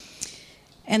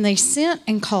And they sent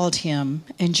and called him,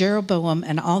 and Jeroboam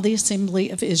and all the assembly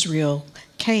of Israel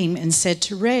came and said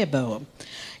to Rehoboam,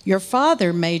 "Your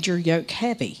father made your yoke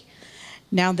heavy.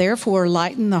 Now therefore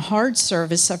lighten the hard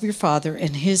service of your father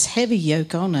and his heavy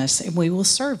yoke on us, and we will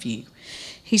serve you."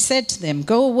 He said to them,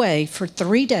 "Go away for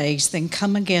 3 days, then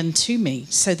come again to me."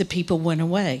 So the people went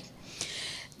away.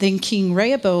 Then King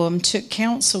Rehoboam took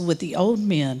counsel with the old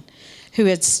men who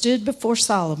had stood before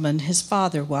Solomon his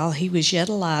father while he was yet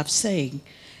alive, saying,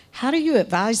 "How do you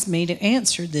advise me to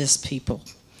answer this people?"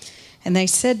 And they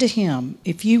said to him,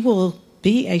 "If you will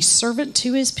be a servant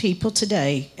to his people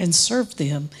today and serve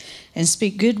them and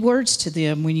speak good words to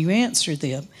them when you answer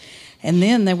them, and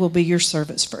then they will be your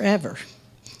servants forever."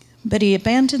 But he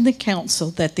abandoned the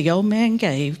counsel that the old man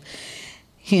gave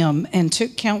him and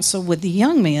took counsel with the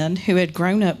young men who had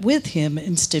grown up with him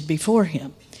and stood before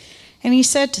him. And he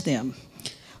said to them,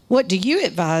 "What do you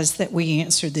advise that we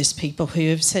answer this people who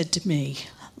have said to me,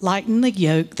 'Lighten the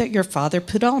yoke that your father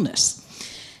put on us'?"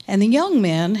 And the young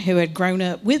men who had grown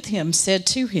up with him said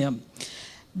to him,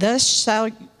 "Thus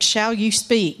shall you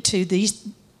speak to these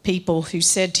people who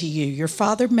said to you, 'Your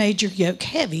father made your yoke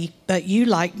heavy, but you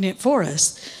lightened it for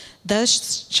us.'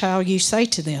 Thus shall you say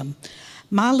to them,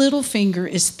 'My little finger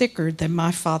is thicker than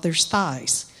my father's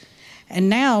thighs. And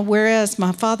now, whereas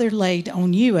my father laid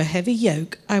on you a heavy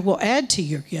yoke, I will add to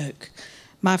your yoke.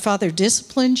 My father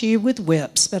disciplined you with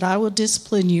whips, but I will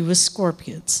discipline you with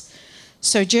scorpions."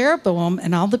 So Jeroboam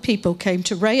and all the people came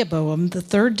to Rehoboam the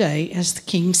 3rd day, as the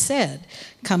king said,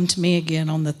 "Come to me again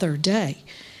on the 3rd day."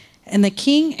 And the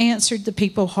king answered the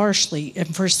people harshly,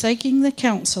 and forsaking the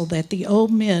counsel that the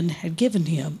old men had given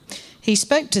him, he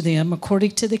spoke to them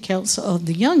according to the counsel of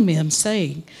the young men,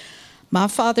 saying, "My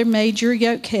father made your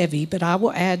yoke heavy, but I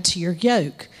will add to your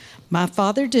yoke. My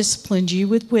father disciplined you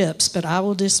with whips, but I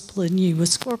will discipline you with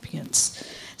scorpions."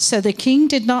 So the king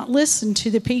did not listen to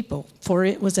the people, for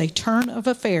it was a turn of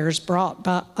affairs brought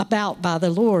about by the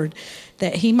Lord,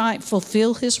 that he might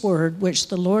fulfill his word which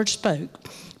the Lord spoke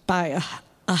by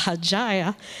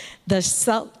Ahijah the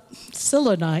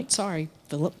Silonite,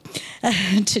 Philip,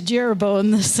 to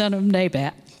Jeroboam the son of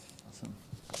Nebat. Awesome.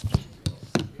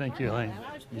 Thank you, Elaine.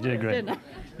 You did great.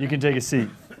 You can take a seat.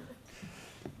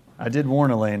 I did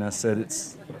warn Elaine. I said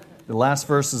the last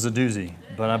verse is a doozy,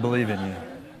 but I believe in you.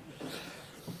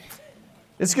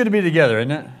 It's good to be together,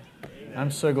 isn't it?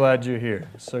 I'm so glad you're here.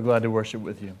 So glad to worship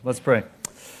with you. Let's pray.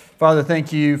 Father,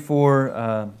 thank you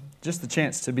for just the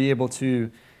chance to be able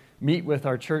to meet with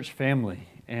our church family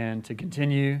and to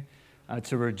continue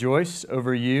to rejoice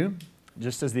over you,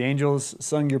 just as the angels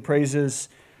sung your praises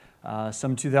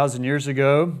some 2,000 years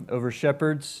ago over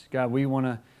shepherds. God, we want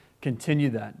to continue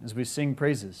that as we sing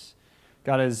praises.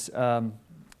 God, as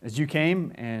you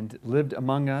came and lived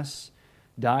among us,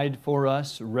 died for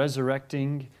us,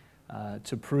 resurrecting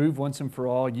to prove once and for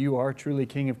all you are truly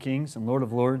King of Kings and Lord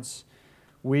of Lords,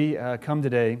 we come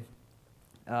today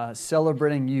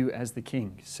celebrating you as the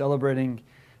King, celebrating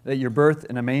that your birth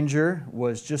in a manger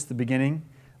was just the beginning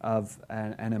of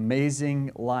an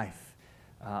amazing life,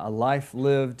 a life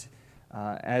lived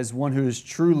as one who is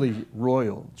truly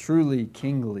royal, truly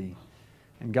kingly.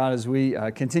 And God, as we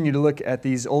continue to look at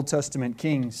these Old Testament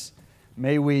kings,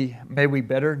 may we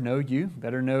better know you,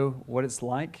 better know what it's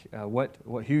like,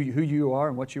 who you are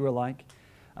and what you are like,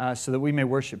 so that we may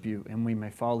worship you and we may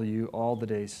follow you all the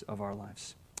days of our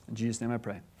lives. In Jesus' name I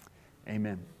pray.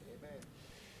 Amen.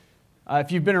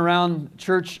 If you've been around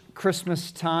church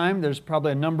Christmas time, there's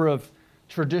probably a number of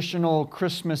traditional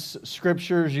Christmas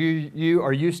scriptures you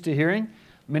are used to hearing.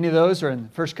 Many of those are in the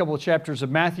first couple of chapters of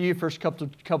Matthew, first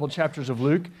couple of chapters of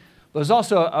Luke. There's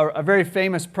also a very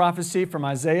famous prophecy from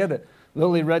Isaiah that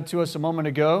Lily read to us a moment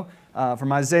ago.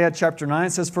 From Isaiah chapter 9,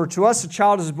 it says, "For to us a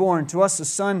child is born, to us a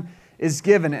son is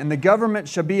given, and the government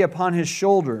shall be upon his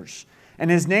shoulders, and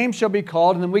his name shall be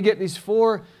called." And then we get these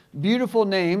 4 beautiful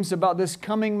names about this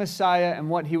coming Messiah and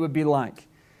what he would be like.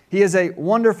 He is a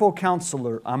wonderful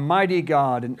counselor, a mighty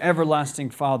God, an everlasting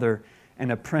Father, and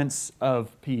a Prince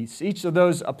of Peace. Each of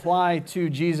those apply to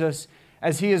Jesus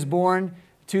as he is born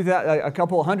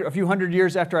a few hundred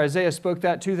years after Isaiah spoke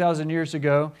that 2,000 years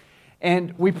ago.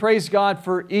 And we praise God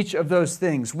for each of those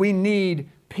things. We need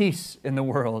peace in the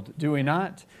world, do we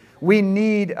not? We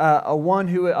need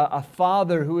a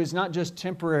Father who is not just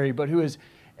temporary, but who is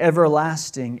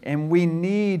everlasting. And we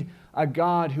need a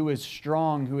God who is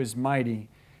strong, who is mighty.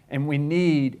 And we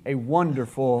need a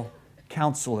wonderful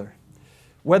counselor.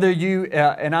 Whether you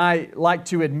and I like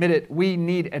to admit it, we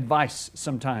need advice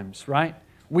sometimes, right?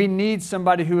 We need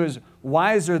somebody who is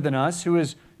wiser than us, who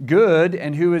is good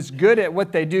and who is good at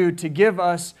what they do to give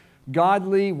us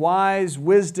godly, wise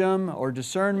wisdom or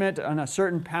discernment on a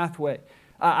certain pathway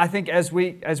I think as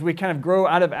we kind of grow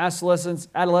out of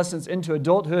adolescence into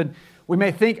adulthood, we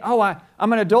may think, oh,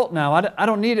 I'm an adult now. I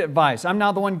don't need advice. I'm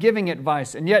now the one giving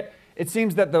advice. And yet, it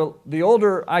seems that the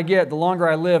older I get, the longer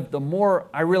I live, the more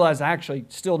I realize I actually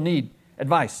still need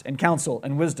advice and counsel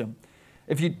and wisdom.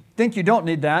 If you think you don't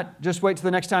need that, just wait till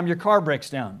the next time your car breaks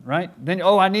down, right? Then,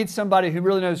 I need somebody who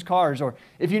really knows cars. Or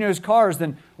if you knows cars,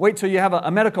 then wait till you have a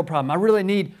medical problem. I really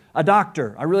need a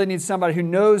doctor. I really need somebody who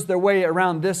knows their way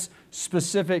around this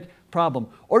specific problem.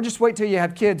 Or just wait till you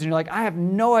have kids and you're like, I have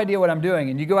no idea what I'm doing.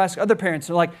 And you go ask other parents,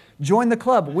 they're like, join the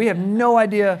club. We have no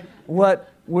idea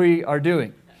what we are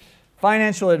doing.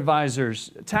 Financial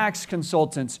advisors, tax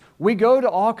consultants. We go to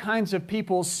all kinds of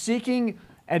people seeking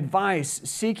advice,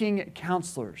 seeking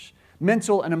counselors.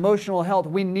 Mental and emotional health.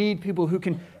 We need people who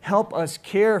can help us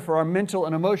care for our mental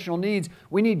and emotional needs.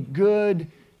 We need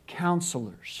good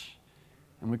counselors.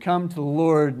 And we come to the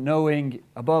Lord knowing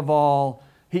above all,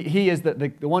 He is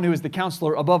the one who is the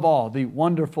counselor above all, the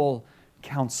wonderful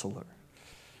counselor.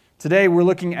 Today we're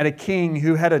looking at a king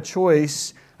who had a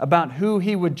choice about who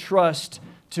he would trust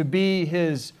to be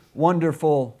his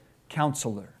wonderful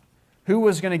counselor. Who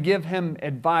was going to give him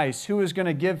advice? Who was going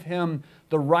to give him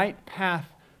the right path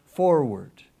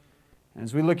forward?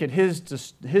 As we look at his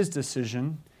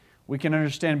decision, we can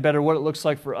understand better what it looks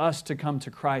like for us to come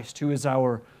to Christ, who is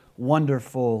our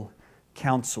wonderful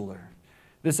counselor.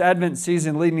 This Advent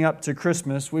season leading up to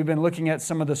Christmas, we've been looking at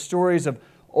some of the stories of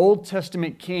Old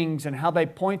Testament kings and how they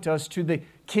point us to the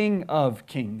King of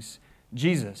Kings,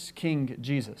 Jesus, King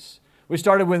Jesus. We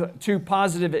started with two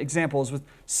positive examples with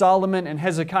Solomon and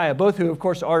Hezekiah, both who, of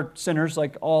course, are sinners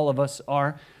like all of us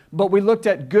are. But we looked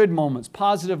at good moments,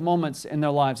 positive moments in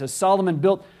their lives. As Solomon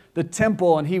built the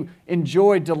temple and he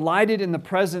delighted in the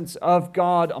presence of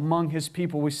God among his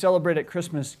people. We celebrate at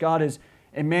Christmas, God is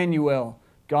Emmanuel,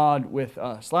 God with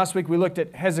us. Last week we looked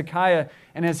at Hezekiah,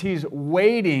 and as he's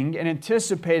waiting and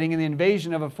anticipating in the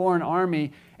invasion of a foreign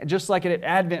army, and just like at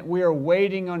Advent, we are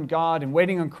waiting on God and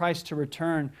waiting on Christ to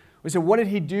return. We said, what did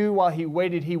he do while he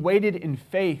waited? He waited in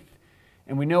faith.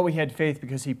 And we know he had faith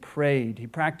because he prayed. He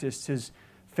practiced his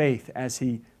faith as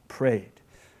he prayed.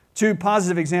 Two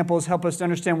positive examples help us to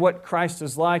understand what Christ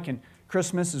is like in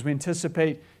Christmas as we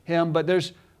anticipate him. But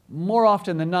there's more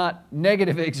often than not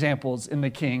negative examples in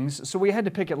the kings. So we had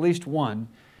to pick at least one.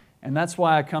 And that's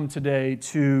why I come today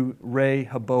to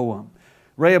Rehoboam.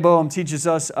 Rehoboam teaches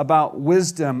us about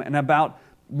wisdom and about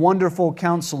wonderful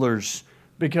counselors,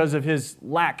 because of his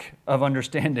lack of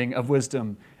understanding of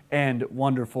wisdom and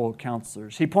wonderful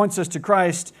counselors. He points us to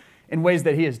Christ in ways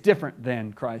that he is different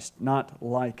than Christ, not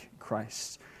like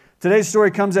Christ. Today's story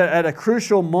comes at a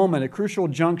crucial moment, a crucial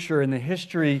juncture in the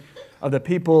history of the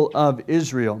people of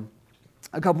Israel.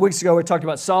 A couple weeks ago, we talked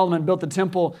about Solomon built the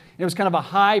temple. It was kind of a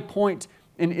high point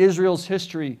in Israel's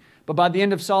history. But by the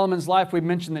end of Solomon's life, we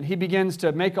mentioned that he begins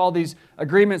to make all these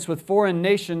agreements with foreign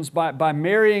nations by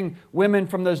marrying women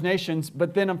from those nations,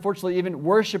 but then unfortunately even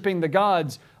worshiping the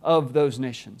gods of those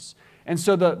nations. And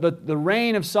so the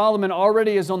reign of Solomon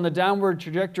already is on the downward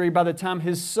trajectory by the time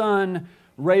his son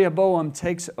Rehoboam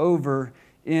takes over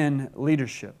in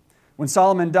leadership. When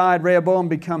Solomon died, Rehoboam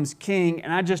becomes king,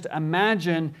 and I just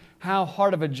imagine how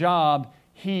hard of a job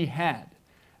he had.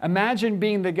 Imagine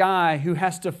being the guy who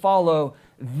has to follow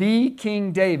the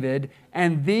King David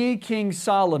and the King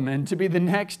Solomon to be the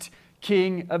next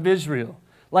king of Israel.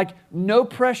 Like, no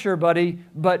pressure, buddy,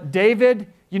 but David,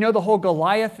 you know the whole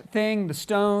Goliath thing, the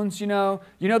stones, you know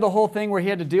the whole thing where he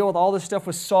had to deal with all this stuff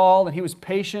with Saul, and he was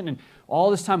patient and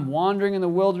all this time wandering in the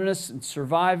wilderness and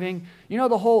surviving. You know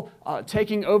the whole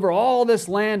taking over all this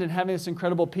land and having this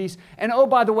incredible peace. And oh,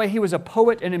 by the way, he was a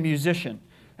poet and a musician.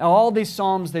 Now, all these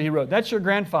psalms that he wrote, that's your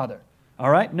grandfather,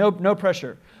 all right? No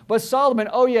pressure. But Solomon,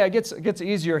 oh yeah, it gets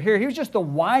easier here. He was just the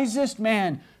wisest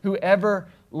man who ever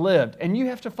lived. And you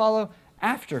have to follow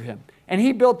after him. And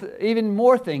he built even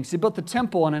more things. He built the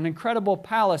temple and an incredible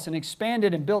palace and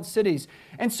expanded and built cities.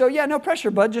 And so, yeah, no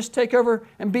pressure, bud. Just take over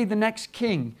and be the next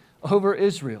king over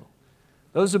Israel.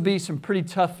 Those would be some pretty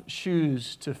tough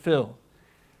shoes to fill.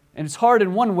 And it's hard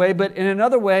in one way, but in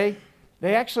another way,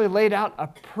 they actually laid out a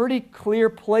pretty clear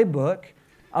playbook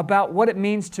about what it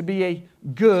means to be a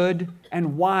good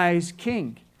and wise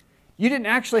king. You didn't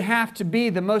actually have to be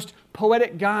the most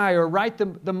poetic guy or write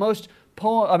the most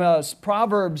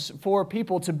proverbs for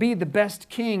people to be the best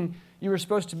king you were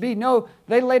supposed to be. No,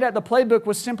 they laid out the playbook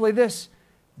was simply this: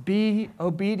 be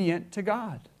obedient to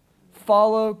God.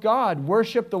 Follow God.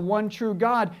 Worship the one true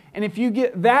God. And if you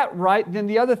get that right, then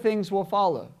the other things will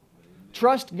follow.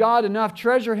 Trust God enough,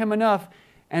 treasure Him enough,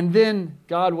 and then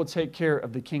God will take care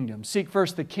of the kingdom. Seek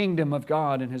first the kingdom of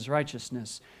God and His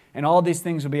righteousness, and all these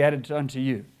things will be added unto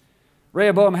you.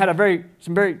 Rehoboam had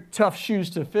some very tough shoes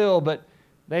to fill, but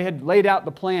they had laid out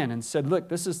the plan and said, look,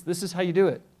 this is how you do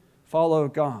it. Follow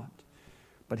God.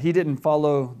 But he didn't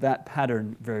follow that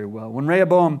pattern very well. When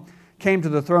Rehoboam came to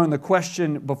the throne, the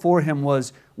question before him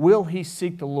was, will he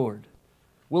seek the Lord?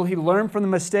 Will he learn from the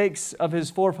mistakes of his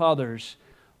forefathers,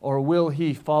 or will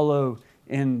he follow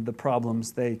in the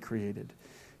problems they created?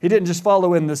 He didn't just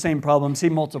follow in the same problems, he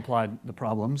multiplied the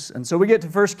problems. And so we get to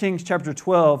 1 Kings chapter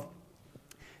 12,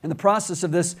 in the process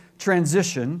of this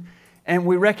transition, and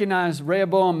we recognize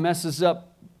Rehoboam messes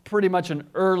up pretty much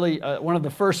one of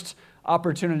the first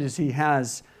opportunities he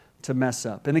has to mess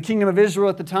up. In the kingdom of Israel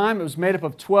at the time, it was made up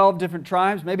of 12 different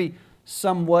tribes, maybe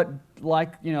somewhat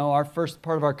like, our first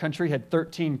part of our country had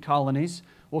 13 colonies.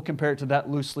 We'll compare it to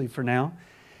that loosely for now.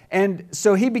 And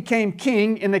so he became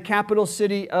king in the capital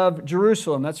city of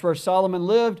Jerusalem. That's where Solomon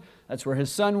lived. That's where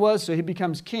his son was, so he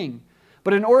becomes king.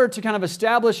 But in order to kind of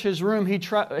establish his rule,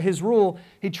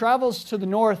 he travels to the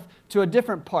north to a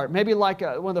different part, maybe like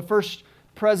one of the first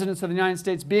presidents of the United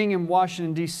States being in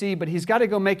Washington, D.C., but he's got to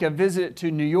go make a visit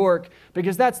to New York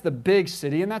because that's the big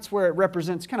city, and that's where it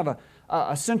represents kind of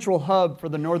a central hub for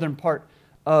the northern part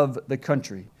of the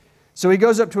country. So he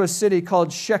goes up to a city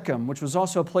called Shechem, which was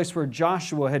also a place where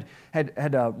Joshua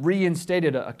had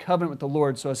reinstated a covenant with the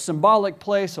Lord. So a symbolic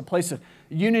place, a place of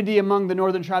unity among the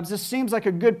northern tribes. This seems like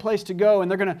a good place to go, and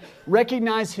they're going to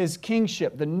recognize his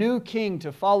kingship, the new king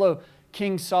to follow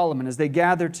King Solomon as they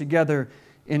gather together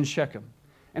in Shechem.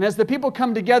 And as the people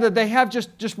come together, they have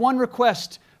just one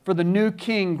request for the new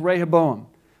king, Rehoboam.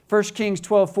 1 Kings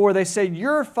 12:4, they say,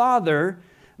 your father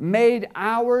made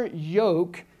our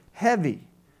yoke heavy.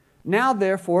 Now,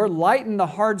 therefore, lighten the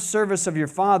hard service of your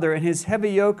father and his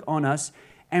heavy yoke on us,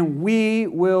 and we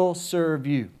will serve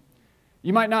you.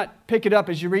 You might not pick it up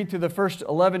as you read through the first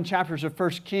 11 chapters of 1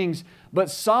 Kings,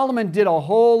 but Solomon did a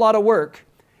whole lot of work,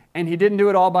 and he didn't do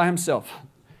it all by himself.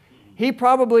 He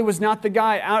probably was not the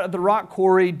guy out at the rock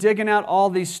quarry digging out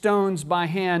all these stones by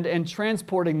hand and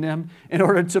transporting them in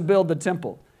order to build the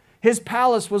temple. His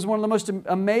palace was one of the most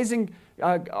amazing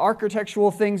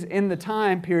architectural things in the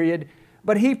time period,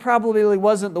 but he probably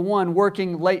wasn't the one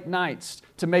working late nights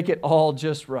to make it all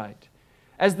just right.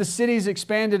 As the cities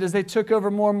expanded, as they took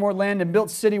over more and more land and built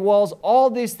city walls,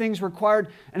 all these things required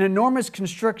an enormous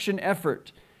construction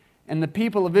effort. And the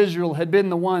people of Israel had been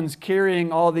the ones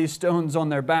carrying all these stones on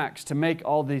their backs to make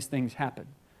all these things happen.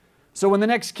 So when the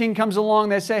next king comes along,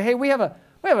 they say, hey, we have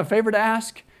a favor to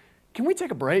ask. Can we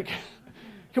take a break?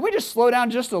 Can we just slow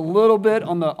down just a little bit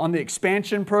on the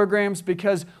expansion programs?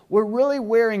 Because we're really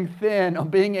wearing thin on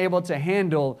being able to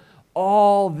handle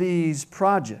all these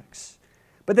projects.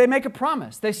 But they make a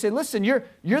promise. They say, listen, you're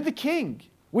the king.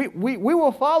 We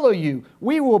will follow you.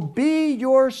 We will be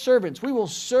your servants. We will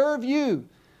serve you.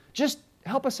 Just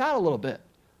help us out a little bit.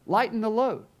 Lighten the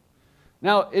load.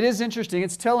 Now, it is interesting.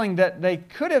 It's telling that they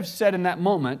could have said in that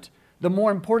moment the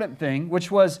more important thing, which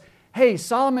was, hey,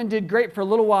 Solomon did great for a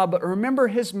little while, but remember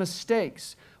his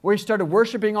mistakes where he started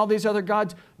worshiping all these other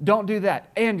gods. Don't do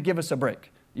that and give us a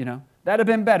break. That'd have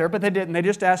been better, but they didn't. They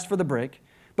just asked for the break.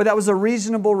 But that was a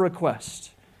reasonable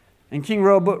request. And King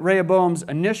Rehoboam's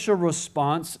initial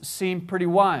response seemed pretty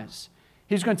wise.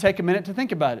 He's going to take a minute to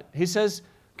think about it. He says,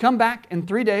 come back in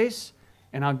 3 days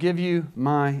and I'll give you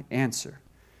my answer.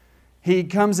 He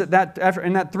comes in that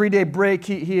 3-day break,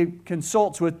 he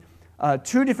consults with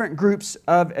two different groups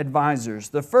of advisors.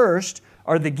 The first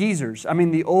are the geezers,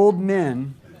 the old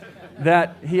men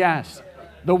that he asked.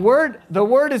 The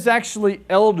word is actually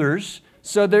elders,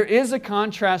 so there is a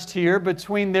contrast here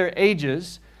between their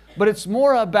ages, but it's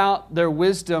more about their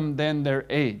wisdom than their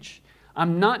age.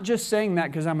 I'm not just saying that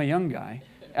because I'm a young guy,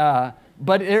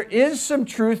 but there is some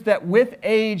truth that with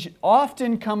age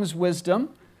often comes wisdom,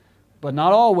 but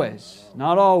not always.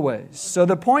 Not always. So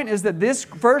the point is that this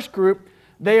first group,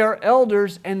 they are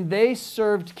elders and they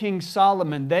served King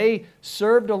Solomon. They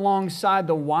served alongside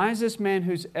the wisest man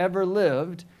who's ever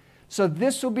lived. So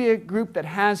this will be a group that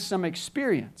has some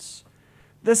experience.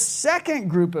 The second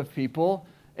group of people,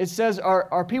 it says,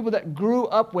 are people that grew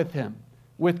up with him,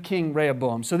 with King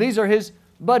Rehoboam. So these are his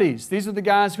buddies. These are the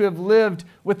guys who have lived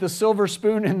with the silver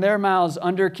spoon in their mouths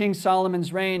under King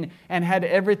Solomon's reign and had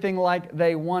everything like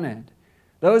they wanted.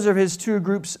 Those are his two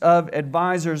groups of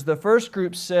advisors. The first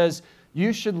group says,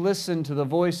 you should listen to the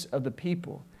voice of the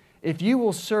people. If you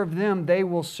will serve them, they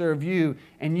will serve you,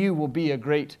 and you will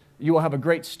have a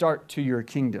great start to your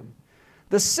kingdom.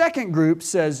 The second group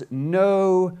says,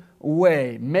 no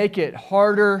way. Make it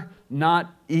harder,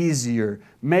 not easier.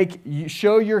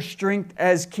 Show your strength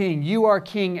as king. You are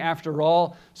king after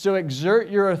all, so exert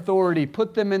your authority.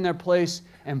 Put them in their place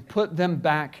and put them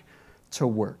back to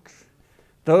work.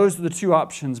 Those are the two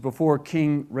options before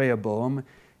King Rehoboam.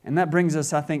 And that brings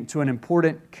us, I think, to an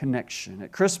important connection.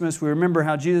 At Christmas, we remember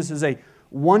how Jesus is a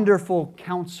wonderful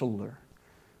counselor.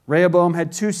 Rehoboam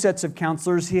had two sets of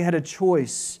counselors. He had a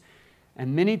choice.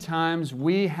 And many times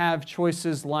we have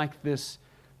choices like this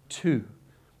too.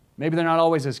 Maybe they're not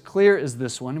always as clear as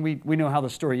this one. We know how the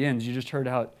story ends. You just heard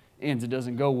how it ends. It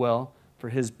doesn't go well for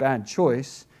his bad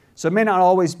choice. So it may not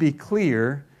always be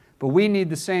clear, but we need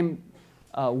the same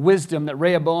wisdom that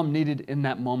Rehoboam needed in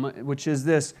that moment, which is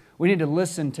this: we need to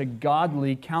listen to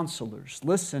godly counselors.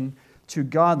 Listen to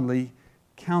godly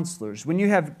counselors. When you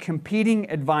have competing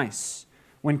advice,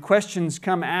 when questions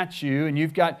come at you and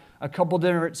you've got a couple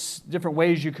different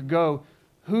ways you could go,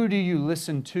 who do you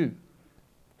listen to?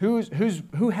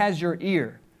 Who has your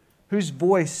ear? Whose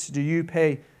voice do you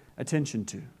pay attention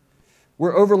to?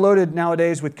 We're overloaded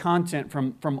nowadays with content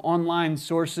from online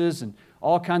sources and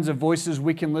all kinds of voices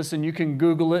we can listen. You can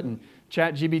Google it, and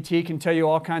ChatGPT can tell you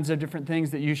all kinds of different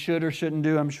things that you should or shouldn't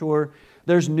do, I'm sure.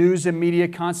 There's news and media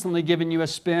constantly giving you a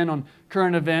spin on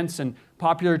current events and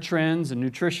popular trends and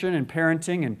nutrition and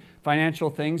parenting and financial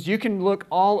things. You can look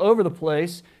all over the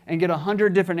place and get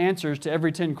 100 different answers to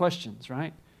every 10 questions,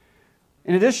 right?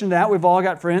 In addition to that, we've all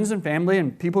got friends and family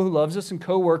and people who loves us and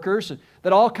co-workers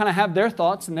that all kind of have their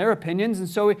thoughts and their opinions. And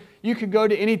so you could go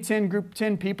to any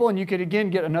 10 people and you could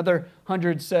again get another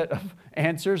 100 set of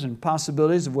answers and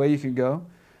possibilities of where you can go.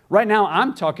 Right now,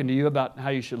 I'm talking to you about how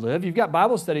you should live. You've got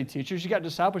Bible study teachers. You've got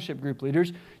discipleship group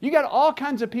leaders. You've got all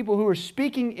kinds of people who are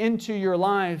speaking into your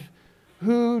life.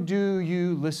 Who do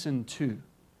you listen to?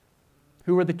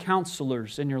 Who are the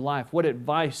counselors in your life? What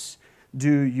advice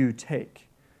do you take?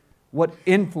 What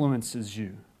influences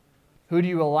you? Who do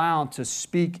you allow to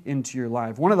speak into your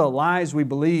life? One of the lies we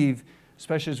believe,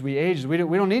 especially as we age, is we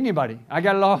don't need anybody. I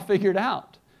got it all figured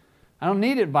out. I don't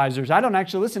need advisors. I don't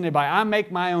actually listen to anybody. I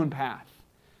make my own path.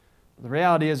 The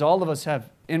reality is all of us have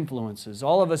influences.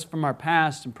 All of us from our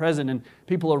past and present and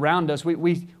people around us,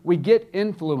 we get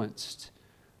influenced.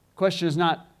 The question is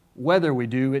not whether we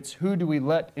do, it's who do we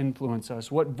let influence us?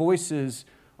 What voices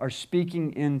are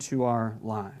speaking into our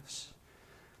lives?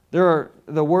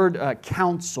 The word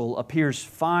counsel appears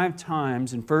 5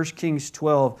 times in 1 Kings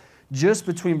 12, just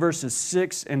between verses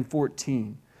 6 and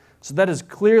 14. So that is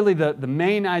clearly the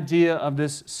main idea of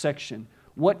this section.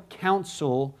 What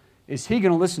counsel is he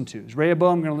going to listen to? Is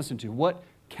Rehoboam going to listen to? What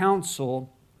counsel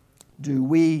do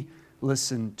we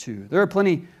listen to? There are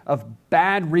plenty of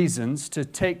bad reasons to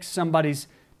take somebody's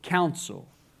counsel.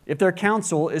 If their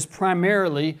counsel is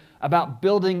primarily about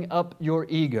building up your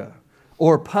ego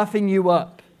or puffing you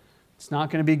up, it's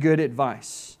not going to be good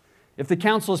advice. If the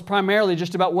counsel is primarily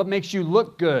just about what makes you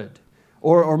look good,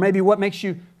 or maybe what makes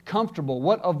you comfortable,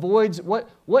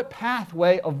 what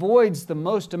pathway avoids the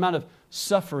most amount of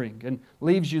suffering and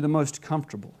leaves you the most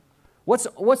comfortable?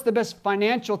 What's the best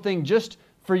financial thing just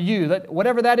for you?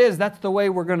 Whatever that is, that's the way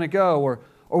we're going to go.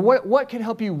 Or what can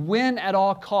help you win at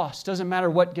all costs? Doesn't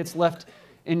matter what gets left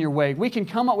in your way. We can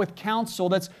come up with counsel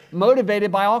that's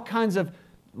motivated by all kinds of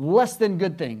less than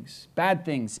good things, bad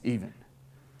things even.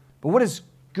 But what is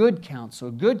good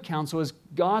counsel? Good counsel is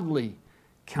godly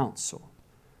counsel.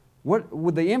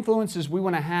 What the influences we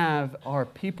want to have are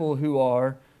people who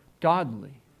are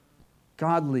godly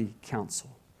counsel.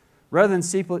 Rather than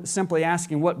simply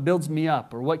asking what builds me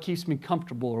up or what keeps me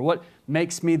comfortable or what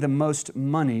makes me the most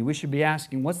money, we should be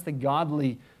asking, what's the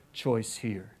godly choice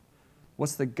here?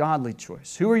 What's the godly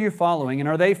choice? Who are you following, and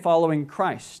are they following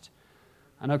Christ?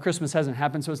 I know Christmas hasn't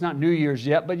happened, so it's not New Year's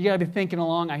yet, but you got to be thinking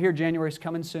along. I hear January's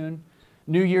coming soon.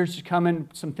 New Year's is coming,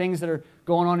 some things that are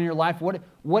going on in your life.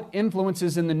 What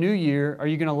influences in the new year are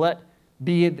you going to let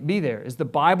be there? Is the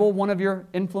Bible one of your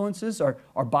influences? Are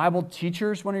Bible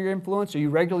teachers one of your influences? Are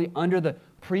you regularly under the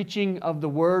preaching of the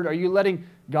Word? Are you letting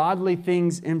godly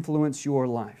things influence your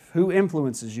life? Who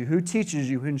influences you? Who teaches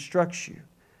you? Who instructs you?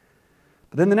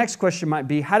 But then the next question might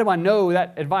be, how do I know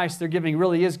that advice they're giving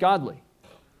really is godly?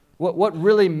 What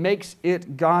really makes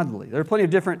it godly? There are plenty of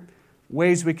different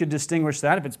ways we could distinguish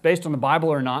that. If it's based on the Bible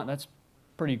or not, that's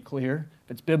pretty clear.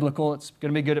 If it's biblical, it's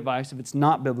going to be good advice. If it's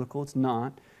not biblical, it's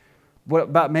not. What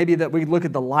about maybe that we look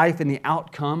at the life and the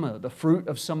outcome, the fruit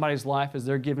of somebody's life as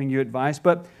they're giving you advice?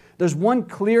 But there's one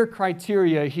clear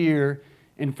criteria here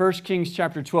in 1 Kings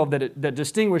chapter 12 that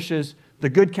distinguishes the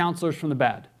good counselors from the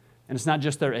bad. And it's not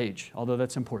just their age, although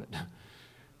that's important.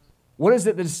 What is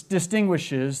it that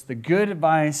distinguishes the good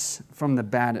advice from the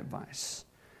bad advice?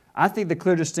 I think the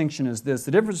clear distinction is this.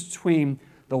 The difference between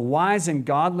the wise and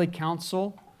godly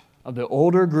counsel of the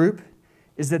older group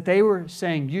is that they were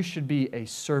saying you should be a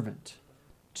servant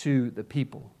to the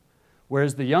people,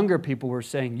 whereas the younger people were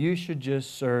saying you should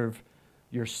just serve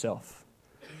yourself.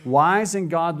 Wise and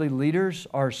godly leaders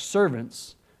are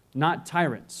servants, not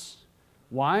tyrants.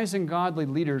 Wise and godly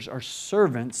leaders are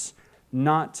servants,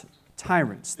 not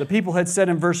tyrants. The people had said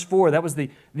in verse 4, that was the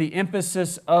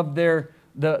emphasis of their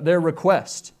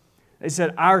request. They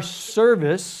said, our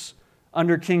service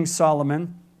under King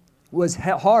Solomon was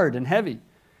hard and heavy.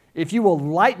 If you will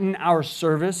lighten our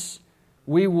service,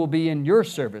 we will be in your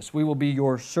service. We will be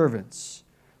your servants.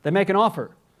 They make an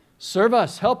offer. Serve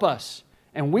us, help us,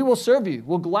 and we will serve you.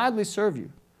 We'll gladly serve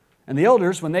you. And the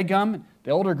elders, when they come,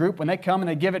 the older group, when they come and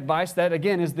they give advice, that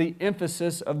again is the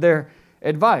emphasis of their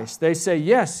advice. They say,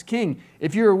 yes, King,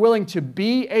 if you are willing to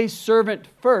be a servant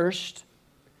first,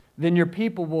 then your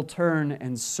people will turn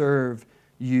and serve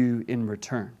you in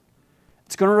return.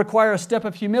 It's going to require a step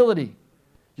of humility.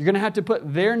 You're going to have to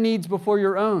put their needs before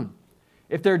your own.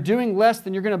 If they're doing less,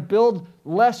 then you're going to build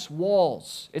less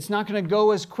walls. It's not going to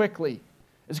go as quickly.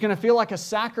 It's going to feel like a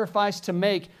sacrifice to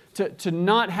make, to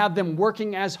not have them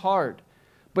working as hard.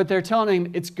 But they're telling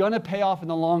him it's going to pay off in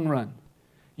the long run.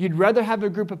 You'd rather have a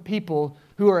group of people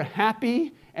who are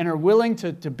happy and are willing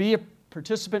to be a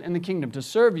participant in the kingdom, to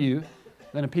serve you,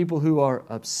 than a people who are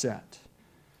upset.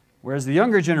 Whereas the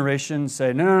younger generation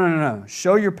say, no.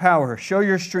 Show your power, show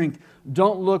your strength.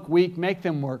 Don't look weak. Make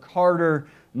them work harder,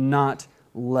 not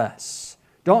less.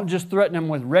 Don't just threaten them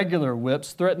with regular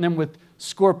whips. Threaten them with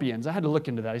scorpions. I had to look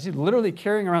into that. Is he literally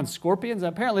carrying around scorpions?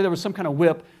 Apparently there was some kind of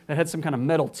whip that had some kind of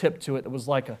metal tip to it that was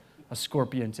like a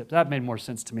scorpion tip. That made more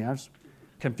sense to me. I was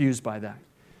confused by that.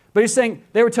 But he's saying,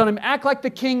 they were telling him, act like the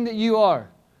king that you are.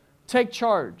 Take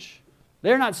charge.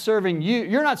 They're not serving you.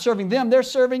 You're not serving them. They're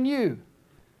serving you.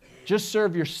 Just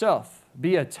serve yourself.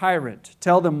 Be a tyrant.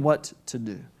 Tell them what to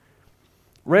do.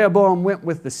 Rehoboam went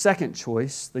with the second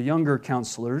choice, the younger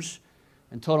counselors,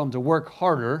 and told them to work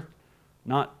harder,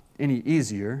 not any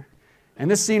easier. And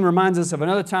this scene reminds us of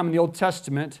another time in the Old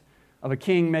Testament of a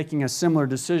king making a similar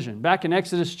decision. Back in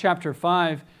Exodus chapter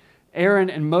 5, Aaron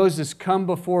and Moses come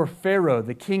before Pharaoh,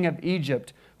 the king of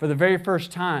Egypt, for the very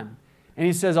first time. And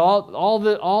he says, all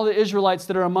the Israelites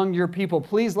that are among your people,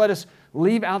 please let us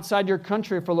leave outside your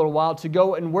country for a little while to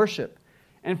go and worship.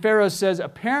 And Pharaoh says,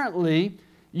 apparently,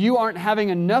 you aren't having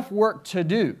enough work to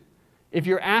do if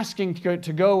you're asking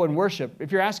to go and worship.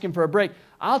 If you're asking for a break,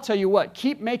 I'll tell you what,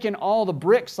 keep making all the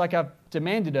bricks like I've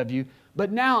demanded of you,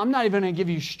 but now I'm not even going to give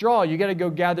you straw. You got to go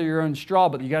gather your own straw,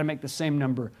 but you got to make the same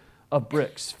number of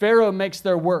bricks. Pharaoh makes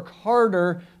their work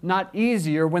harder, not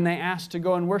easier, when they ask to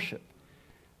go and worship.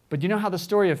 But you know how the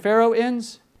story of Pharaoh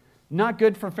ends? Not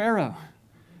good for Pharaoh.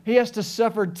 He has to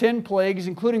suffer 10 plagues,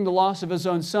 including the loss of his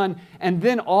own son, and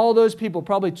then all those people,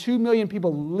 probably 2 million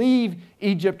people, leave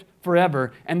Egypt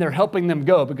forever, and they're helping them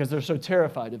go because they're so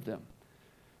terrified of them.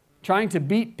 Trying to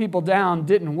beat people down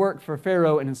didn't work for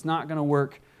Pharaoh, and it's not going to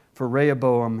work for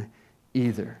Rehoboam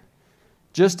either.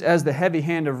 Just as the heavy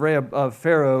hand of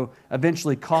Pharaoh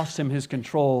eventually cost him his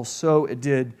control, so it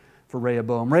did for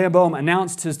Rehoboam. Rehoboam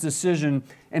announced his decision,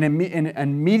 and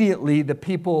immediately the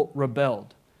people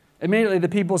rebelled. Immediately the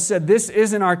people said, this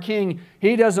isn't our king.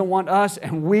 He doesn't want us,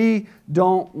 and we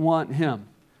don't want him.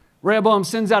 Rehoboam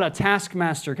sends out a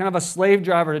taskmaster, kind of a slave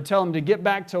driver, to tell him to get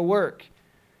back to work.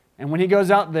 And when he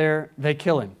goes out there, they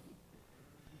kill him.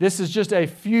 This is just a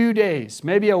few days,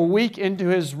 maybe a week into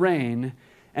his reign,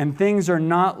 and things are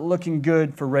not looking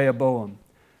good for Rehoboam.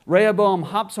 Rehoboam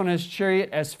hops on his chariot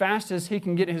as fast as he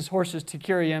can get his horses to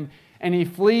carry him, and he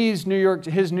flees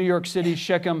his New York City,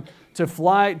 Shechem,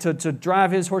 to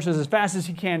drive his horses as fast as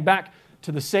he can back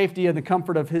to the safety and the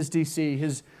comfort of his D.C.,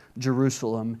 his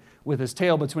Jerusalem, with his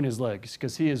tail between his legs,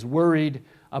 because he is worried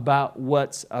about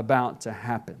what's about to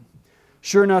happen.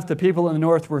 Sure enough, the people in the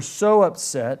north were so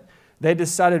upset, they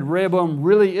decided Rehoboam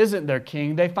really isn't their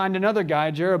king. They find another guy,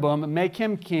 Jeroboam, and make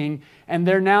him king, and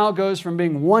there now goes from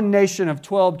being one nation of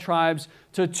 12 tribes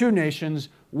to 2 nations,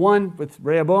 one with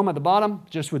Rehoboam at the bottom,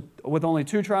 just with only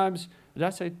 2 tribes. Did I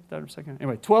say that a second?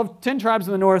 Anyway, 10 tribes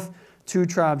in the north, 2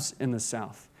 tribes in the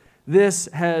south.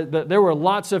 There were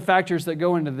lots of factors that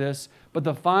go into this, but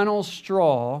the final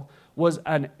straw was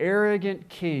an arrogant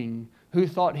king who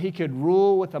thought he could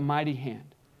rule with a mighty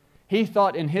hand. He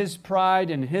thought in his pride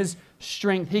and his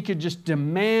strength, he could just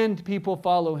demand people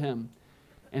follow him,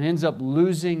 and ends up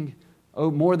losing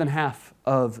more than half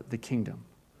of the kingdom.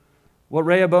 What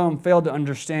Rehoboam failed to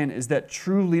understand is that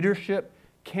true leadership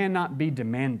cannot be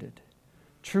demanded.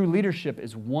 True leadership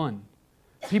is won.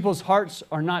 People's hearts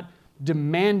are not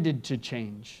demanded to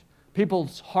change.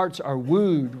 People's hearts are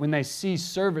wooed when they see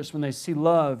service, when they see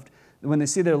loved. When they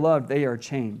see they're loved, they are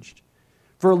changed.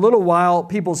 For a little while,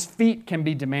 people's feet can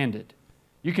be demanded.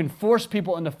 You can force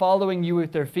people into following you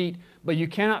with their feet, but you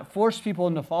cannot force people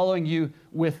into following you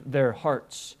with their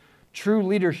hearts. True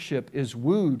leadership is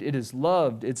wooed, it is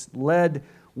loved, it's led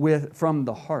from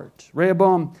the heart.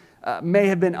 Rehoboam may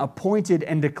have been appointed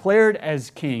and declared as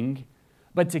king,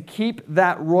 but to keep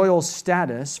that royal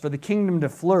status, for the kingdom to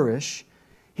flourish,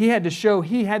 he had to show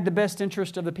he had the best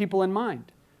interest of the people in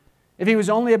mind. If he was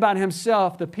only about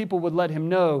himself, the people would let him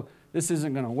know this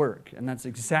isn't going to work. And that's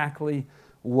exactly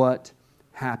what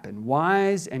happened.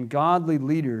 Wise and godly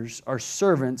leaders are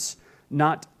servants,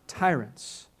 not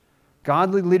tyrants.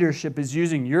 Godly leadership is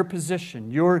using your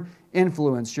position, your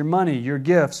influence, your money, your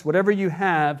gifts, whatever you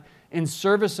have in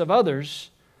service of others,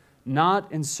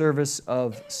 not in service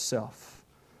of self.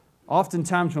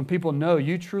 Oftentimes when people know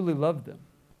you truly love them,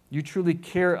 you truly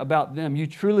care about them, you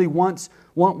truly want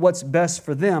what's best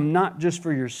for them, not just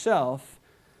for yourself,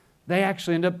 they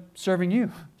actually end up serving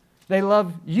you. They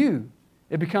love you.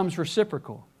 It becomes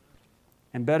reciprocal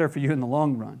and better for you in the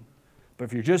long run. But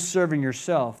if you're just serving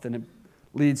yourself, then it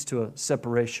leads to a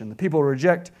separation. The people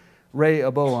reject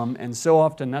Rehoboam, and so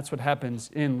often that's what happens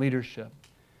in leadership.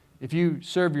 If you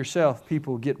serve yourself,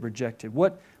 people get rejected.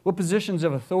 What positions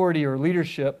of authority or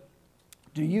leadership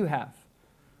do you have?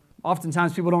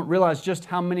 Oftentimes people don't realize just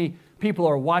how many people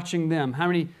are watching them, how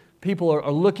many people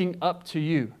are looking up to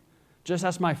you. Just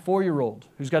ask my 4-year-old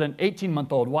who's got an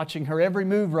 18-month-old watching her every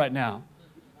move right now.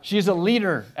 She's a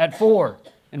leader at 4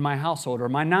 in my household, or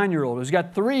my 9-year-old who's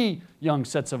got 3 young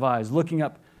sets of eyes looking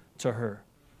up to her.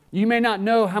 You may not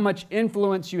know how much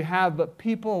influence you have, but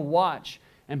people watch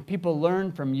and people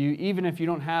learn from you even if you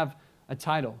don't have a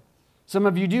title. Some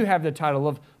of you do have the title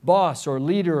of boss or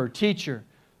leader or teacher.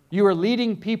 You are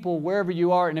leading people wherever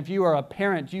you are, and if you are a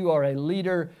parent, you are a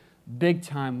leader big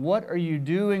time. What are you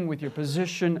doing with your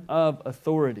position of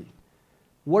authority?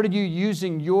 What are you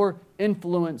using your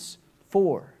influence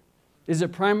for? Is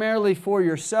it primarily for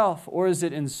yourself, or is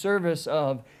it in service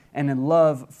of and in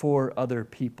love for other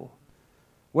people?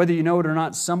 Whether you know it or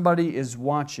not, somebody is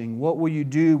watching. What will you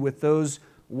do with those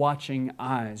watching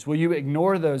eyes? Will you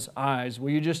ignore those eyes? Will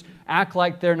you just act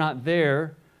like they're not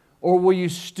there? Or will you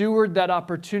steward that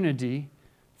opportunity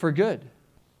for good?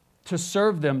 To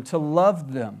serve them, to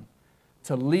love them,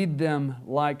 to lead them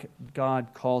like God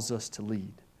calls us to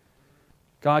lead.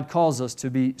 God calls us to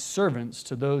be servants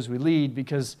to those we lead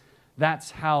because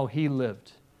that's how He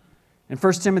lived. In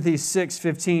 1 Timothy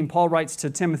 6:15, Paul writes to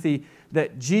Timothy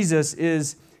that Jesus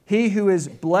is He who is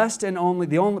blessed and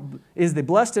is the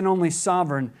blessed and only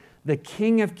sovereign, the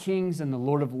King of kings and the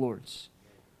Lord of lords.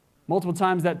 Multiple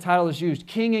times that title is used.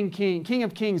 King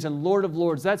of kings and Lord of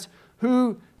lords. That's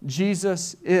who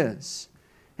Jesus is.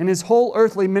 In His whole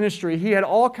earthly ministry, He had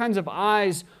all kinds of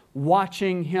eyes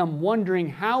watching Him, wondering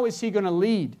how is He going to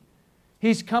lead?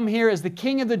 He's come here as the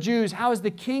King of the Jews. How is the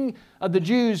King of the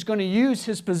Jews going to use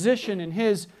His position and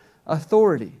His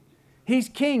authority? He's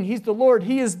King. He's the Lord.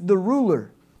 He is the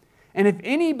ruler. And if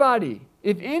anybody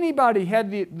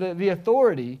had the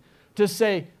authority to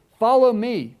say, follow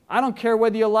me, I don't care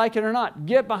whether you like it or not,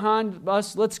 get behind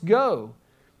us, let's go,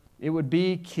 it would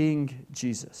be King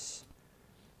Jesus.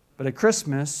 But at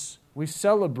Christmas, we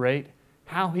celebrate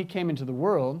how He came into the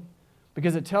world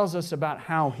because it tells us about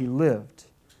how He lived.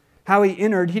 How He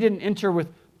entered. He didn't enter with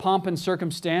pomp and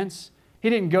circumstance. He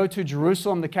didn't go to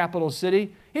Jerusalem, the capital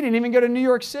city. He didn't even go to New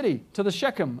York City, to the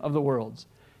Shechem of the world.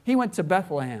 He went to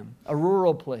Bethlehem, a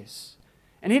rural place.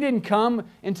 And He didn't come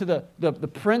into the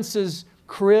prince's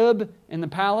crib in the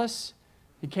palace.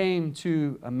 He came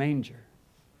to a manger.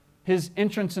 His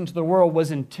entrance into the world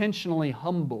was intentionally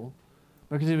humble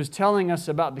because He was telling us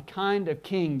about the kind of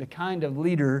king, the kind of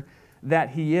leader that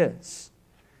He is.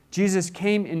 Jesus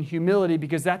came in humility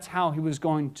because that's how He was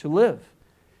going to live.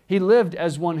 He lived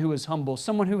as one who was humble,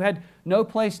 someone who had no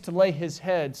place to lay His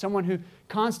head, someone who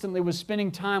constantly was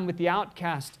spending time with the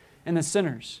outcast and the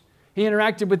sinners. He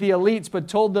interacted with the elites but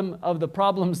told them of the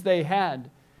problems they had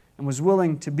and was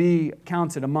willing to be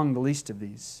counted among the least of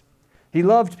these. He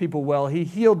loved people well. He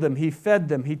healed them. He fed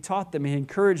them. He taught them. He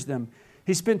encouraged them.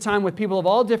 He spent time with people of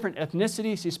all different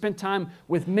ethnicities. He spent time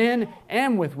with men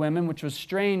and with women, which was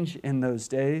strange in those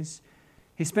days.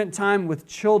 He spent time with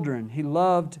children. He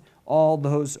loved all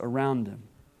those around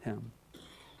him.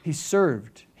 He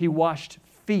served. He washed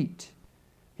feet.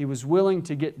 He was willing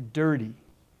to get dirty.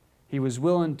 He was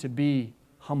willing to be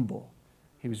humble.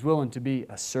 He was willing to be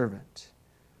a servant.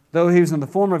 Though He was in the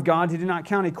form of God, He did not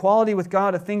count equality with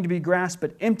God a thing to be grasped,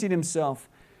 but emptied Himself,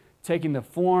 taking the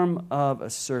form of a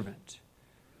servant.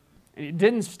 And He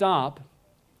didn't stop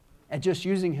at just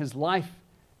using His life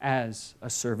as a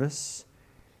service.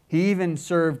 He even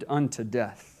served unto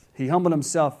death. He humbled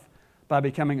Himself by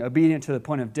becoming obedient to the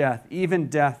point of death, even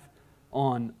death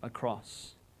on a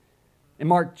cross. In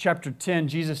Mark chapter 10,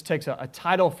 Jesus takes a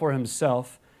title for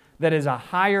Himself that is a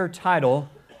higher title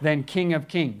than King of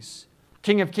Kings.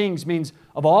 King of Kings means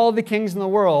of all the kings in the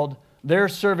world, they're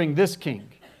serving this king.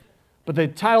 But the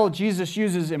title Jesus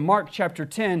uses in Mark chapter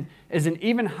 10 is an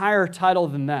even higher title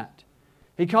than that.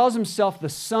 He calls himself the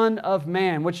Son of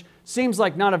Man, which seems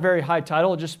like not a very high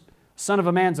title, just Son of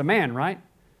a man's a man, right?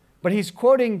 But he's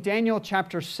quoting Daniel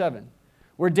chapter 7,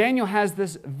 where Daniel has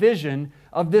this vision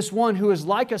of this one who is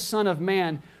like a son of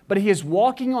man, but he is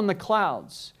walking on the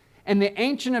clouds. And the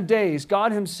Ancient of Days,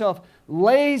 God himself,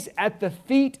 lays at the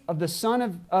feet of the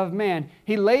Son of Man.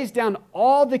 He lays down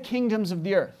all the kingdoms of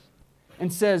the earth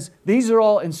and says, these are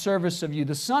all in service of you.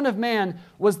 The Son of Man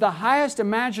was the highest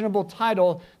imaginable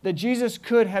title that Jesus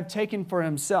could have taken for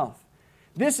himself.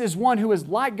 This is one who is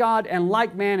like God and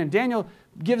like man, and Daniel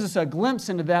gives us a glimpse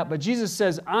into that, but Jesus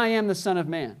says, I am the Son of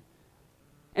Man.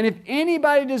 And if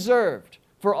anybody deserved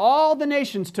for all the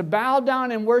nations to bow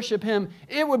down and worship him,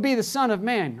 it would be the Son of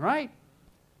Man, right?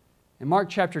 In Mark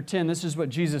chapter 10, this is what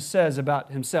Jesus says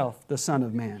about himself, the Son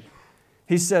of Man.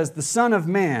 He says, the Son of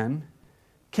Man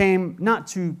came not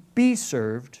to be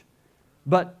served,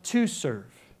 but to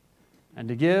serve, and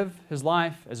to give his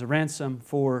life as a ransom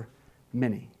for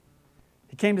many.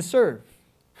 He came to serve.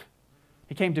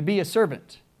 He came to be a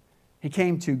servant. He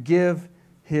came to give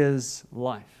his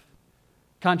life.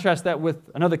 Contrast that with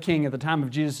another king at the time of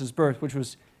Jesus' birth, which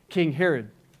was King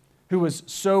Herod, who was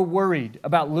so worried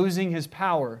about losing his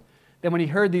power that when he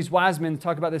heard these wise men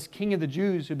talk about this king of the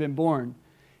Jews who'd been born,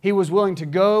 he was willing to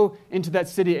go into that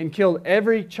city and kill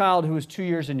every child who was 2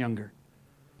 years and younger.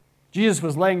 Jesus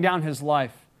was laying down his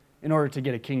life in order to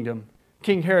get a kingdom.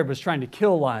 King Herod was trying to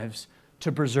kill lives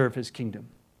to preserve his kingdom.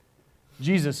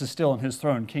 Jesus is still on his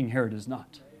throne. King Herod is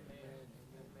not.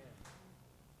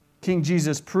 King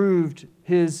Jesus proved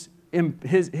his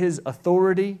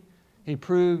authority. He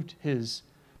proved his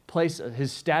place,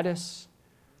 his status,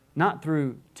 not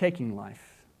through taking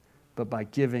life, but by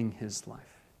giving his life.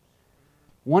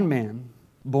 One man,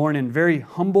 born in very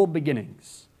humble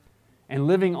beginnings and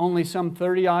living only some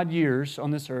 30-odd years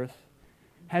on this earth,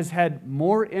 has had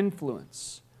more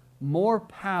influence, more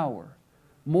power,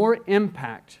 more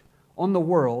impact on the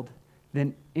world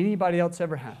than anybody else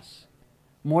ever has.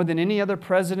 More than any other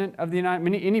president of the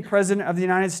any president of the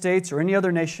United States or any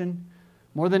other nation,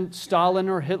 more than Stalin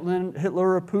or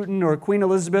Hitler or Putin or Queen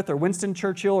Elizabeth or Winston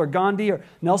Churchill or Gandhi or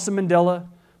Nelson Mandela,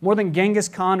 more than Genghis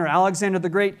Khan or Alexander the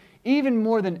Great, even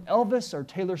more than Elvis or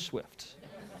Taylor Swift.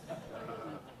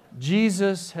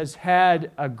 Jesus has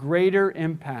had a greater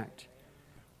impact,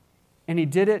 and he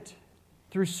did it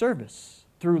through service,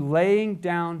 through laying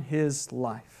down his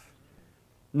life.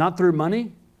 Not through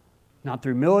money, not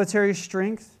through military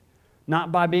strength,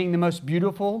 not by being the most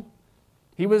beautiful.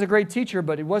 He was a great teacher,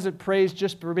 but he wasn't praised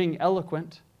just for being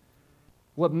eloquent.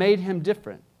 What made him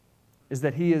different is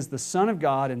that he is the Son of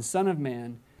God and Son of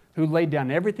Man who laid down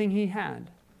everything he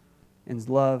had in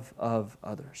love of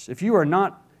others. If you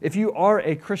are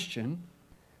a Christian,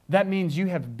 that means you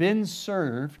have been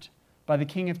served by the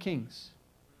King of Kings.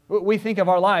 We think of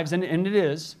our lives, and it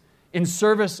is, in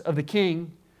service of the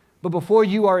King. But before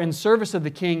you are in service of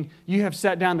the King, you have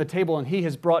sat down at the table and He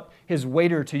has brought His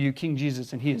waiter to you, King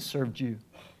Jesus, and He has served you.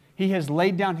 He has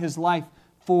laid down His life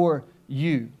for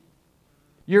you.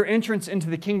 Your entrance into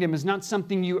the kingdom is not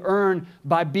something you earn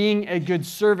by being a good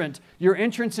servant. Your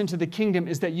entrance into the kingdom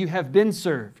is that you have been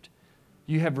served.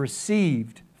 You have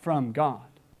received from God.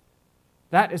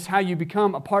 That is how you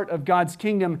become a part of God's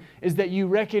kingdom, is that you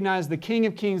recognize the King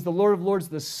of Kings, the Lord of Lords,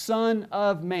 the Son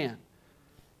of Man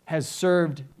has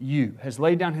served you, has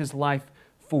laid down His life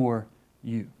for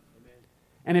you. Amen.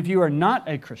 And if you are not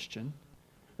a Christian,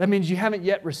 that means you haven't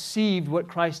yet received what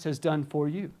Christ has done for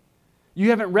you. You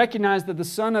haven't recognized that the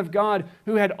Son of God,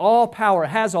 who had all power,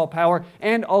 has all power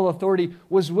and all authority,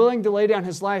 was willing to lay down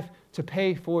His life to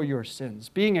pay for your sins.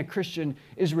 Being a Christian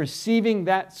is receiving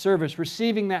that service,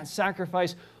 receiving that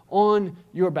sacrifice on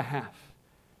your behalf,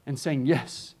 and saying,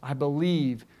 yes, I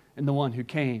believe in the one who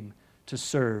came to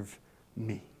serve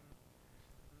me.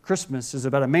 Christmas is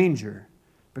about a manger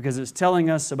because it's telling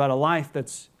us about a life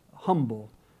that's humble,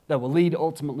 that will lead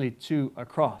ultimately to a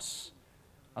cross,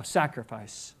 a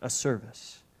sacrifice, a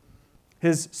service.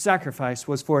 His sacrifice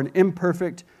was for an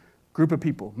imperfect group of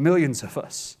people, millions of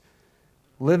us,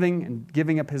 living and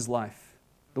giving up His life.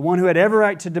 The one who had every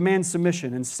right to demand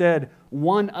submission instead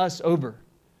won us over.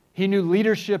 He knew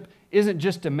leadership isn't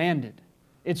just demanded,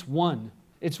 it's won,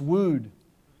 it's wooed.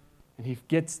 And He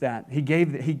gets that. He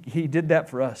did that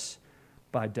for us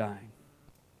by dying.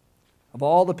 Of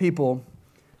all the people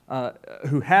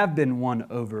who have been won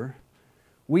over,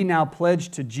 we now pledge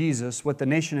to Jesus what the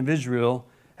nation of Israel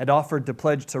had offered to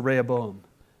pledge to Rehoboam.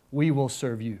 We will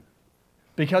serve you.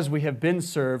 because we have been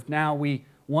served, now we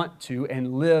want to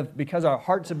and live because our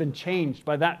hearts have been changed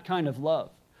by that kind of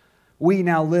love. We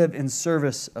now live in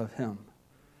service of Him.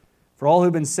 For all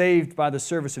who've been saved by the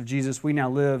service of Jesus, we now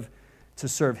live to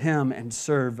serve Him and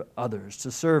serve others, to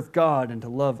serve God and to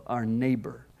love our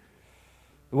neighbor.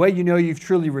 The way you know you've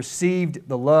truly received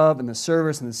the love and the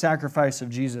service and the sacrifice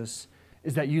of Jesus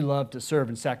is that you love to serve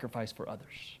and sacrifice for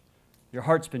others. Your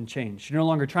heart's been changed. You're no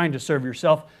longer trying to serve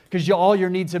yourself because all your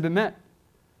needs have been met.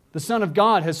 The Son of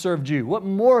God has served you. What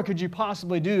more could you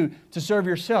possibly do to serve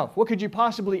yourself? What could you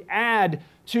possibly add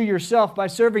to yourself by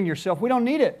serving yourself? We don't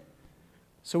need it.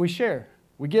 So we share,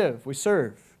 we give, we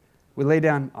serve, we lay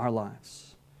down our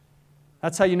lives.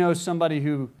 That's how you know somebody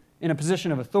who, in a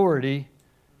position of authority,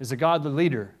 is a godly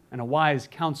leader and a wise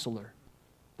counselor.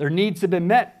 Their needs have been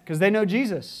met because they know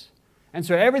Jesus. And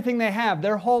so everything they have,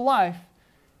 their whole life,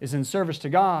 is in service to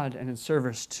God and in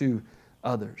service to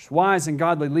others. Wise and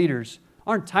godly leaders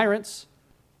aren't tyrants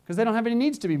because they don't have any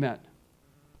needs to be met.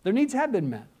 Their needs have been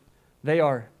met. They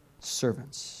are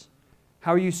servants.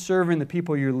 How are you serving the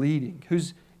people you're leading?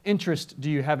 Whose interest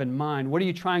do you have in mind? What are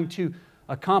you trying to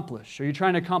accomplish? Are you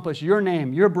trying to accomplish your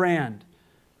name, your brand,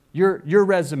 your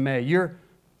resume,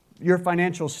 your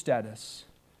financial status?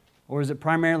 Or is it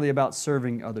primarily about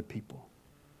serving other people?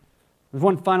 There's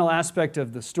one final aspect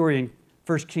of the story in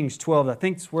 1 Kings 12 that I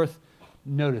think is worth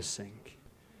noticing.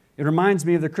 It reminds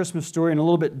me of the Christmas story in a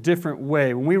little bit different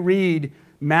way. When we read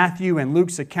Matthew and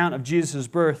Luke's account of Jesus'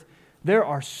 birth, there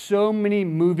are so many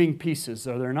moving pieces,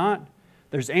 are there not?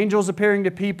 There's angels appearing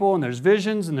to people, and there's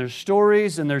visions, and there's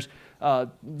stories, and there's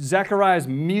Zechariah's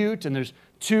mute, and there's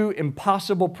 2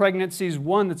 impossible pregnancies,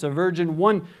 one that's a virgin,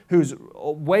 one who's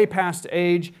way past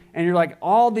age, and you're like,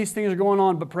 all these things are going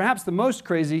on, but perhaps the most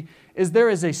crazy is there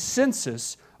is a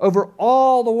census over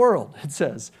all the world, it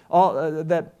says,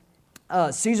 that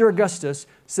Caesar Augustus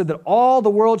said that all the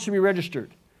world should be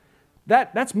registered.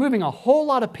 That's moving a whole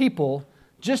lot of people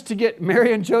just to get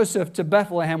Mary and Joseph to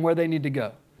Bethlehem where they need to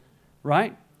go,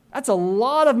 right? That's a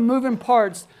lot of moving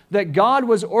parts that God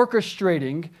was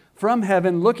orchestrating from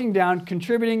heaven, looking down,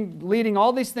 contributing, leading,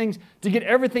 all these things to get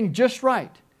everything just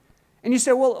right. And you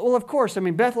say, well, of course,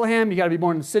 Bethlehem, you got to be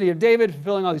born in the city of David,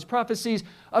 fulfilling all these prophecies.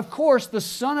 Of course, the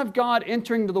Son of God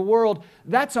entering to the world,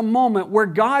 that's a moment where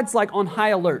God's like on high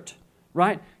alert,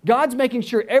 right? God's making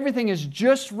sure everything is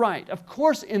just right. Of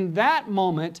course, in that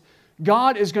moment,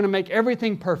 God is going to make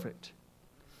everything perfect.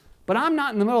 But I'm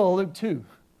not in the middle of Luke 2.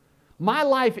 My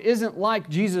life isn't like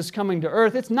Jesus coming to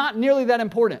earth. It's not nearly that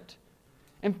important.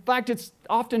 In fact, it's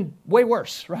often way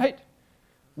worse, right?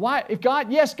 Why? If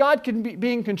God, yes, God can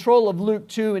be in control of Luke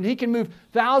 2, and He can move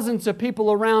thousands of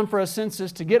people around for a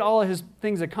census to get all of His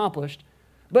things accomplished.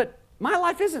 But my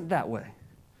life isn't that way.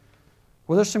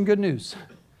 Well, there's some good news.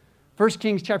 1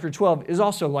 Kings chapter 12 is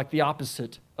also like the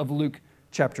opposite of Luke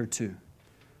chapter 2.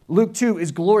 Luke 2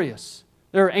 is glorious.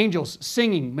 There are angels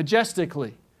singing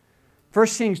majestically. 1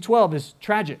 Kings 12 is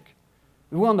tragic.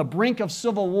 We're on the brink of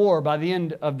civil war by the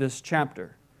end of this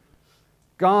chapter.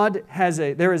 In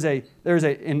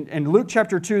Luke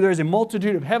chapter 2, there is a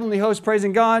multitude of heavenly hosts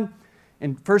praising God.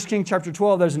 In 1 Kings chapter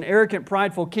 12, there's an arrogant,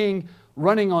 prideful king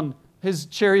running on his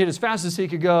chariot as fast as he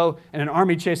could go and an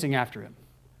army chasing after him.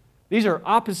 These are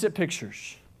opposite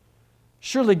pictures.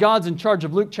 Surely God's in charge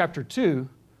of Luke chapter 2,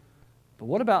 but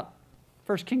what about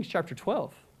 1 Kings chapter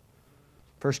 12?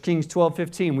 1 Kings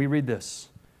 12:15, we read this.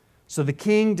 So the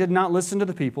king did not listen to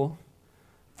the people,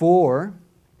 for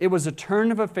it was a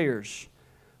turn of affairs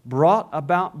brought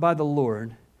about by the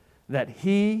Lord that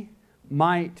He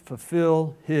might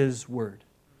fulfill His word.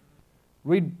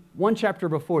 Read one chapter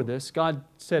before this. God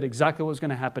said exactly what was going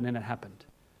to happen, and it happened,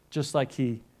 just like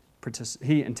He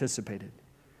anticipated.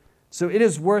 So it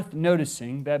is worth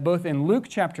noticing that both in Luke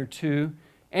chapter 2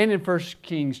 and in 1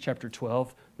 Kings chapter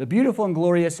 12, the beautiful and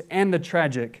glorious and the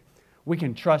tragic, we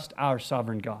can trust our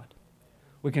sovereign God.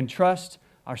 We can trust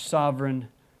our sovereign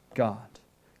God.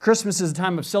 Christmas is a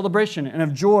time of celebration and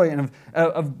of joy and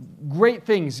of great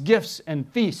things, gifts and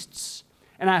feasts.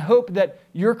 And I hope that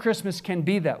your Christmas can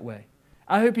be that way.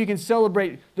 I hope you can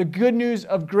celebrate the good news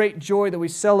of great joy that we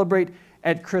celebrate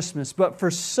at Christmas. But for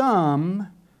some,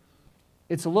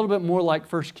 it's a little bit more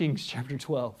like 1 Kings chapter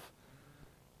 12.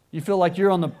 You feel like you're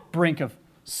on the brink of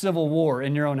civil war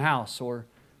in your own house, or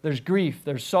there's grief,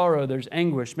 there's sorrow, there's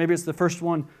anguish. Maybe it's the first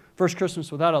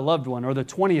Christmas without a loved one, or the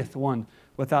 20th one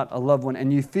without a loved one,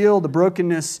 and you feel the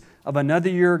brokenness of another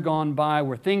year gone by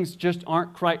where things just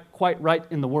aren't quite right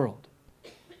in the world.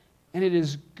 And it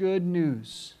is good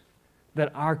news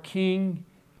that our King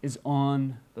is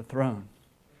on the throne,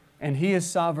 and He is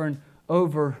sovereign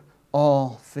over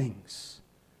all things.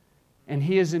 And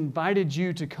He has invited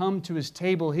you to come to His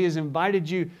table. He has invited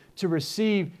you to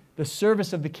receive the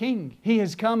service of the King. He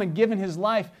has come and given His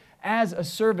life as a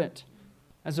servant,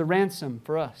 as a ransom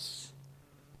for us.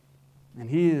 And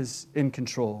He is in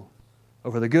control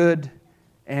over the good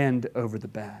and over the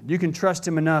bad. You can trust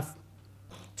Him enough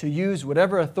to use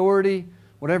whatever authority,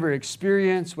 whatever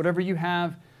experience, whatever you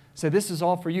have. Say, this is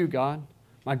all for you, God.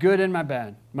 My good and my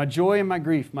bad, my joy and my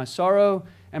grief, my sorrow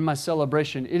and my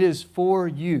celebration. It is for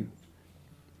you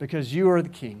because you are the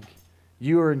King.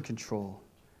 You are in control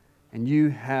and you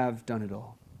have done it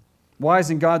all.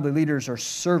 Wise and godly leaders are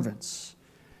servants.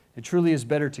 It truly is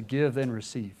better to give than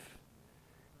receive.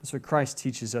 That's what Christ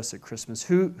teaches us at Christmas.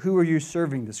 Who are you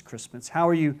serving this Christmas? How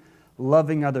are you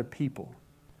loving other people?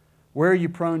 Where are you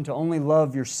prone to only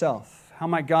love yourself? How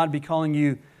might God be calling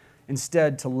you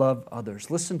instead to love others?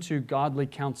 Listen to godly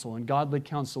counsel, and godly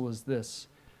counsel is this: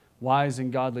 wise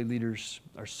and godly leaders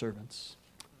are servants.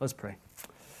 Let's pray.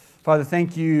 Father,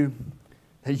 thank you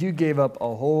that you gave up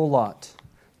a whole lot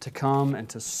to come and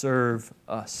to serve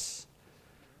us.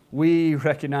 We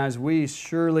recognize we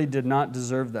surely did not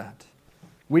deserve that.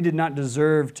 We did not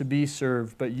deserve to be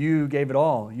served, but you gave it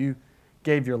all. You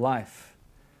gave your life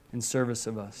in service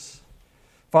of us.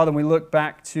 Father, when we look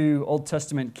back to Old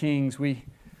Testament kings, we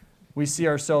see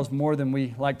ourselves more than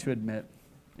we like to admit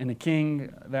in a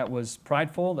king that was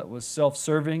prideful, that was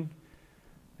self-serving,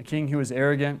 a king who was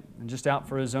arrogant and just out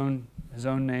for his own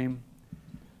name.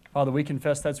 Father, we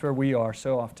confess that's where we are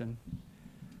so often.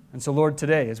 And so, Lord,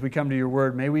 today, as we come to your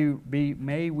word, may we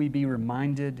be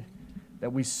reminded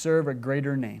that we serve a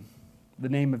greater name, the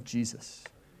name of Jesus,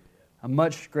 a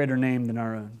much greater name than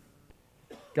our own.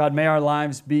 God, may our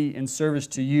lives be in service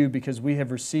to you because we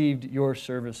have received your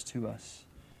service to us.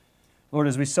 Lord,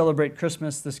 as we celebrate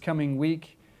Christmas this coming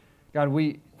week, God,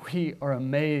 we are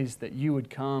amazed that you would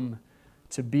come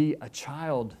to be a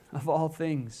child of all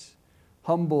things,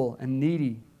 humble and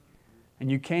needy.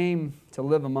 And you came to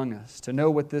live among us, to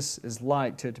know what this is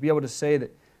like, to be able to say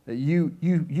that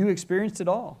you experienced it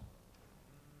all.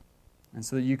 And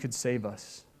so that you could save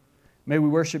us. May we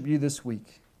worship you this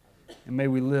week. And may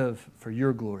we live for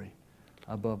your glory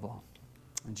above all.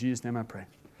 In Jesus' name I pray.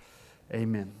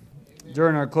 Amen.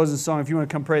 During our closing song, if you want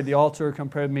to come pray at the altar, come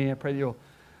pray with me. I pray that you'll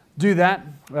do that.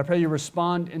 I pray you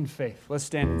respond in faith. Let's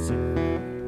stand and sing.